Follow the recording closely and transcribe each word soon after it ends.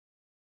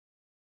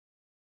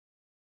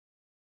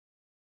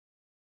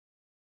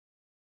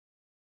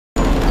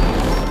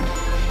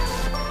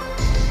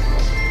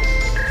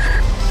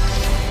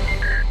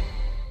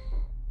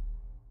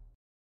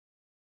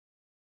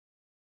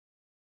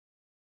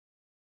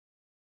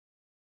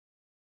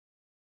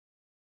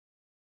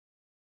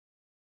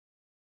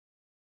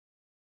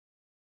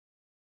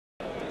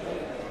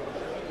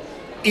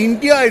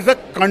India is a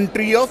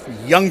country of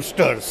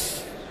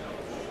youngsters.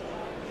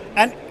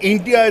 And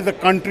India is a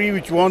country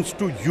which wants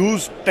to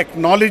use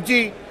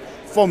technology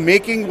for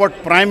making what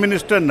Prime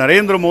Minister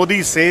Narendra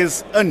Modi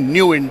says a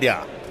new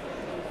India.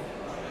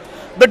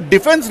 The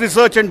Defence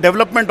Research and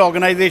Development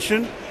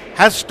Organization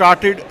has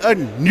started a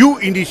new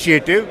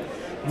initiative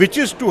which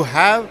is to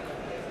have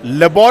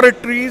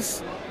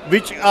laboratories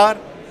which are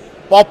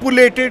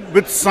populated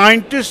with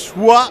scientists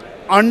who are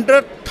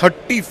under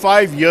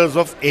 35 years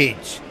of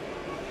age.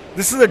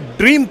 This is a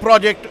dream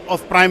project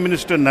of Prime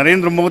Minister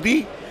Narendra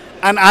Modi,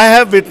 and I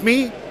have with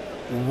me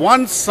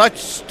one such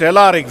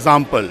stellar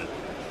example,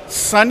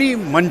 Sunny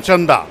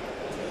Manchanda.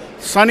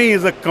 Sunny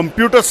is a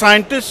computer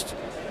scientist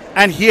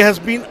and he has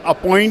been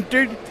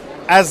appointed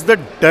as the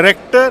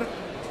director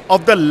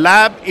of the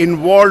lab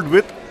involved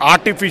with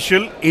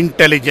artificial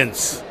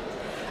intelligence.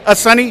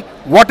 Sunny,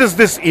 what is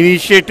this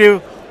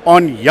initiative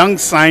on young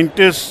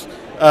scientists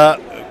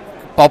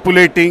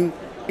populating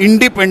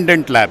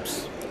independent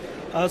labs?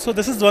 So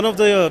this is one of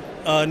the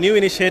new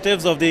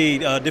initiatives of the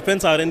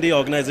Defense R&D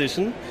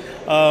organization.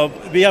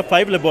 We have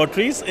 5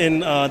 laboratories in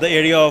the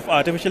area of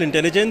artificial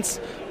intelligence,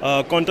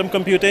 quantum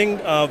computing.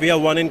 We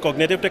have one in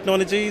cognitive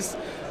technologies,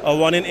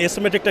 one in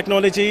asymmetric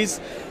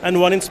technologies, and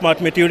one in smart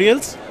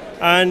materials.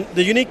 And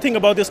the unique thing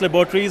about these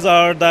laboratories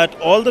are that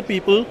all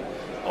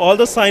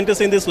the scientists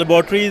in these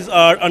laboratories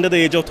are under the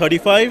age of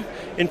 35.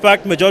 In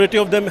fact, majority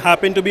of them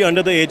happen to be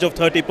under the age of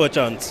 30 per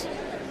chance.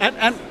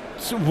 And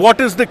so what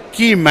is the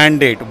key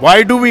mandate?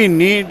 Why do we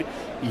need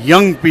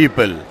young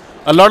people?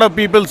 A lot of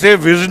people say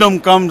wisdom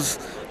comes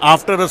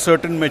after a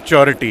certain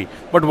maturity,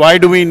 but why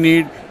do we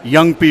need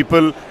young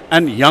people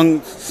and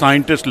young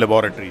scientist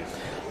laboratories?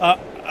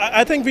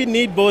 I think we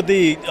need both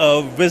the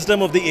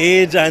wisdom of the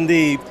age and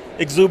the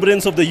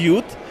exuberance of the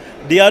youth.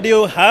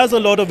 DRDO has a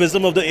lot of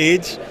wisdom of the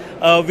age.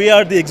 We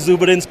are the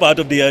exuberance part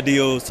of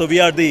DRDO, so we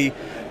are the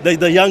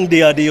young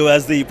DRDO,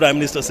 as the Prime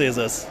Minister says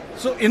us.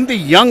 So in the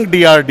young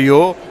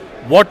DRDO,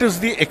 what is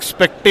the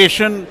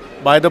expectation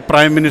by the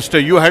Prime Minister?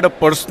 You had a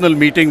personal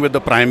meeting with the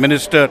Prime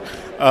Minister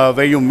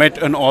where you met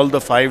and all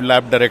the 5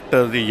 lab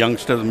directors, the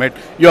youngsters met.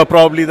 You are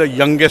probably the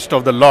youngest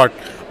of the lot.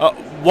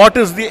 What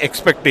is the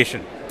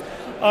expectation?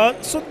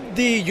 So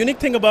the unique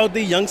thing about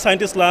the Young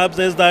Scientist Labs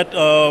is that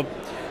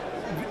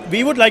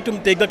we would like to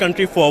take the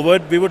country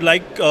forward. We would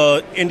like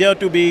India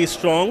to be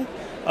strong.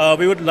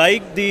 We would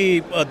like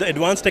the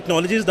advanced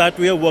technologies that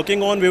we are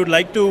working on. We would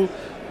like to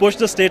push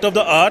the state of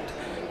the art.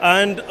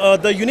 And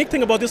the unique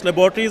thing about these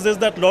laboratories is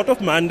that a lot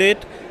of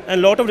mandate and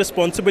a lot of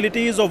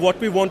responsibilities of what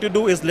we want to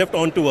do is left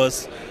onto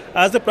us.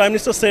 As the Prime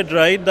Minister said,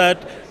 right,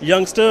 that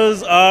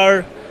youngsters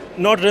are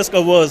not risk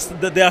averse,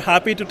 that they are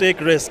happy to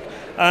take risk.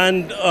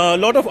 And a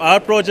lot of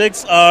our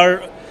projects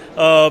are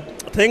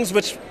things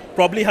which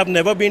probably have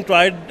never been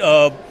tried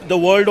the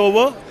world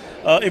over.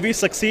 If we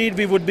succeed,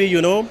 we would be,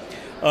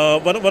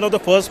 one of the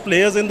first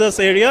players in this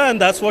area,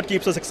 and that's what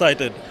keeps us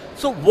excited.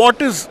 So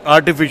what is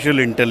artificial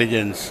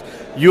intelligence?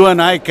 You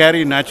and I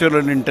carry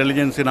natural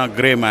intelligence in our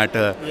grey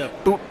matter.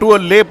 Yep. To a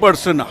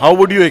layperson, how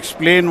would you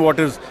explain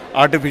what is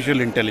artificial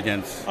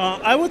intelligence?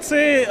 I would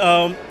say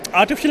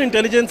artificial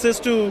intelligence is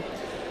to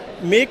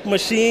make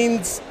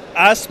machines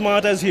as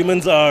smart as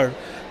humans are.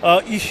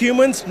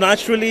 Humans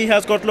naturally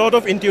has got a lot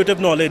of intuitive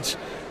knowledge.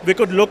 We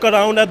could look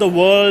around at the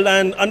world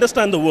and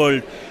understand the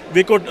world.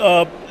 We could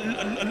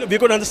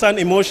understand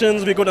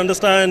emotions. We could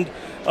understand,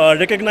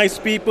 recognize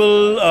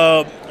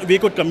people. We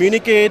could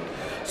communicate.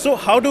 So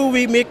how do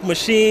we make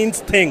machines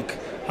think?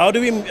 How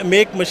do we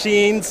make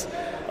machines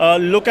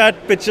look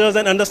at pictures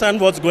and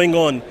understand what's going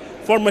on?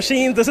 For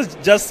machines, this is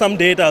just some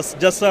data,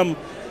 just some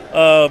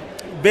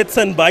bits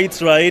and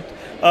bytes, right?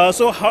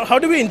 So how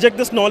do we inject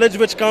this knowledge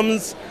which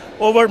comes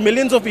over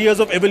millions of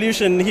years of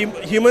evolution?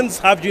 Humans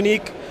have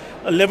unique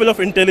level of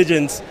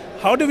intelligence.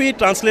 How do we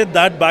translate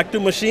that back to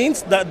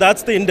machines?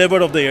 That's the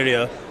endeavor of the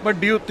area.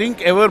 But do you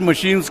think ever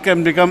machines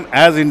can become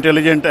as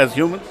intelligent as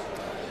humans?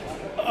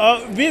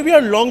 We are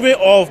a long way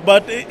off,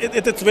 but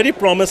it's very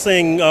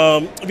promising.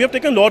 We have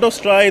taken a lot of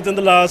strides in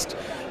the last.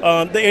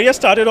 The area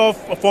started off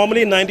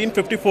formally in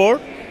 1954,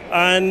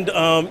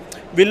 and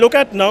we look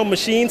at now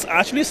machines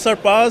actually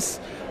surpass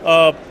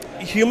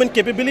human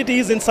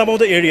capabilities in some of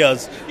the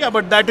areas. Yeah,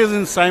 but that is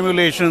in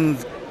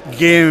simulations,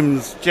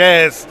 games,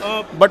 chess.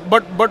 But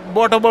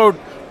what about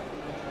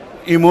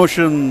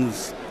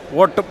emotions?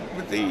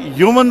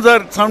 Humans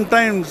are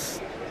sometimes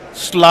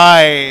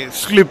sly,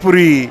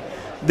 slippery.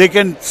 They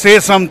can say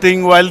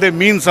something while they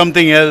mean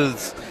something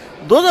else.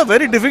 Those are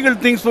very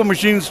difficult things for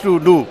machines to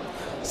do.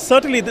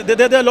 Certainly,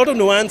 there are a lot of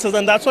nuances,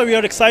 and that's why we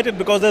are excited,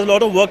 because there's a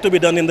lot of work to be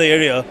done in the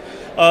area.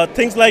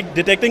 Things like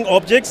detecting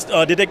objects,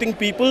 detecting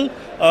people,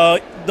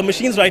 the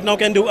machines right now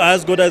can do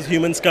as good as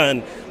humans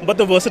can. But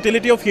the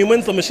versatility of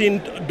humans, the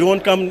machine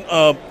don't come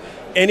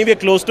anywhere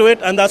close to it,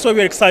 and that's why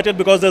we're excited,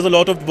 because there's a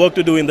lot of work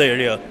to do in the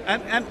area.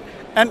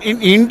 And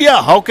in India,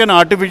 how can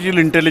artificial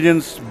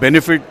intelligence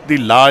benefit the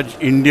large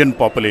Indian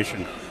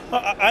population?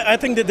 I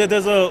think that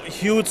there's a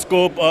huge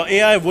scope.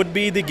 AI would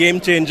be the game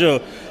changer.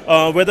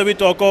 Whether we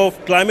talk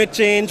of climate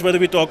change, whether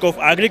we talk of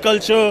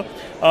agriculture,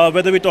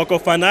 whether we talk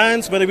of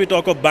finance, whether we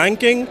talk of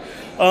banking,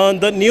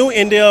 the new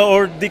India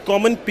or the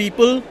common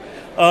people,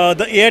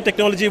 the AI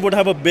technology would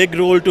have a big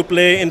role to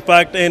play, in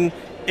fact, in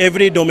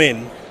every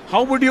domain.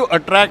 How would you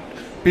attract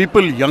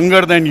people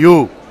younger than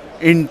you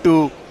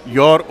into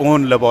your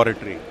own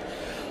laboratory?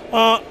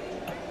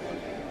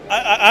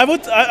 I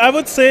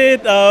would say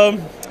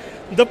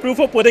the proof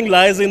of pudding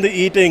lies in the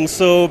eating.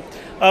 So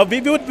we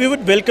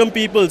would welcome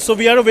people. So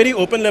we are a very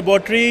open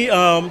laboratory.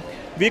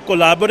 We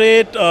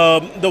collaborate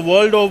the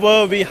world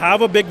over. We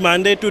have a big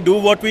mandate to do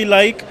what we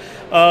like.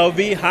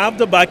 We have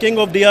the backing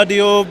of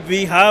DRDO.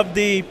 We have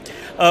the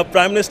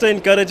Prime Minister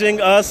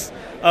encouraging us.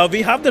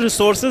 We have the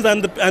resources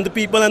and the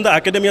people and the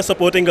academia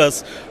supporting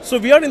us. So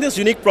we are in this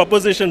unique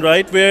proposition,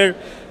 right, where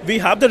we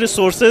have the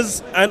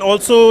resources and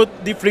also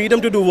the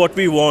freedom to do what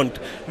we want,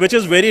 which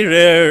is very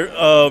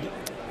rare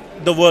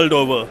the world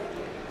over.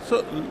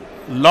 So,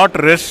 lot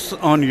rests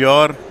on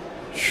your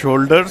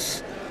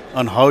shoulders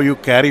on how you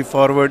carry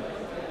forward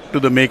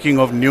to the making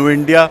of New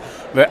India,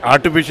 where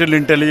artificial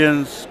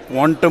intelligence,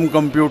 quantum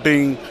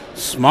computing,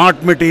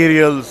 smart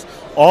materials,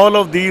 all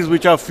of these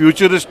which are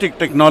futuristic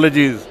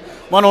technologies.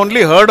 One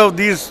only heard of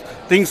these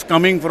things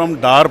coming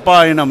from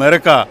DARPA in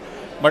America,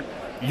 but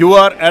you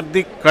are at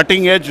the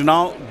cutting edge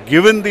now,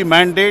 given the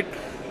mandate.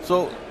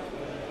 So,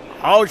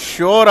 how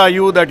sure are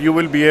you that you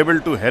will be able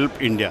to help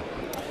India?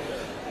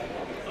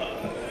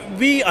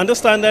 We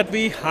understand that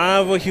we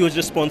have a huge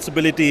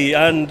responsibility,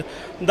 and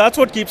that's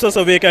what keeps us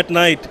awake at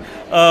night.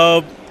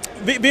 I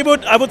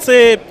would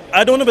say,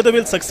 I don't know whether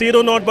we'll succeed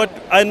or not, but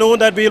I know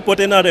that we'll put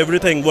in our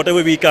everything,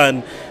 whatever we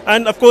can.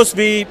 And of course,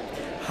 we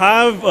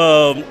have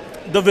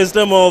the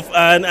wisdom of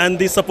and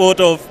the support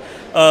of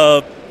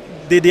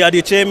the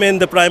DRDO chairman,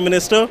 the Prime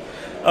Minister.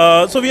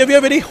 So we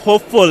are very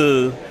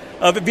hopeful,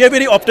 we are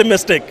very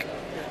optimistic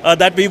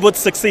that we would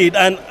succeed,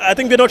 and I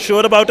think we're not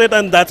sure about it,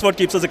 and that's what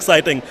keeps us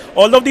exciting.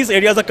 All of these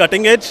areas are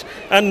cutting edge,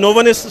 and no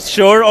one is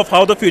sure of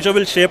how the future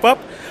will shape up,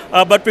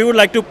 but we would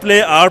like to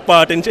play our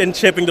part in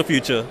shaping the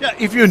future. Yeah,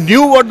 if you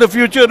knew what the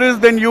future is,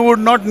 then you would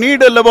not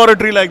need a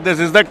laboratory like this,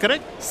 is that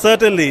correct?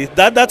 Certainly,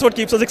 that's what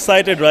keeps us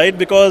excited, right,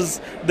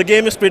 because the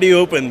game is pretty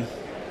open.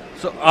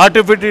 So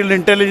artificial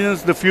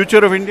intelligence, the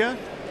future of India?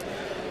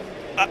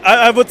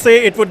 I would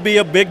say it would be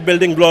a big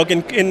building block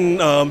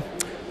in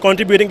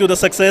contributing to the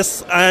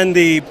success and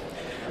the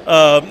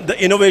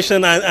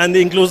innovation and the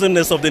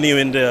inclusiveness of the new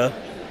India.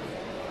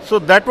 So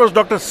that was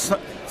Dr.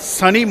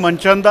 Sunny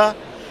Manchanda,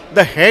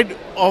 the head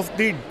of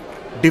the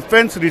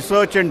Defense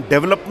Research and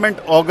Development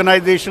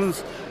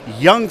Organization's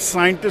Young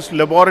Scientist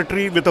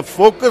Laboratory with a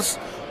focus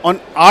on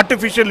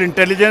artificial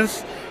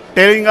intelligence,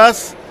 telling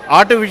us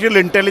artificial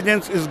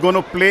intelligence is going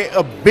to play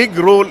a big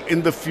role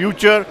in the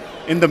future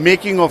in the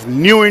making of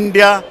New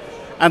India,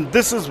 and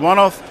this is one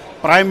of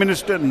Prime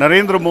Minister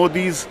Narendra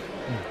Modi's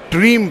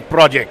dream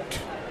project.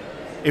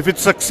 If it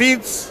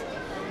succeeds,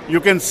 you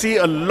can see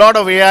a lot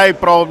of AI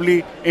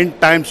probably in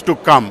times to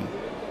come.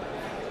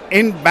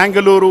 In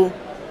Bengaluru,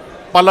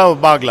 Pallava,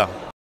 Bagla.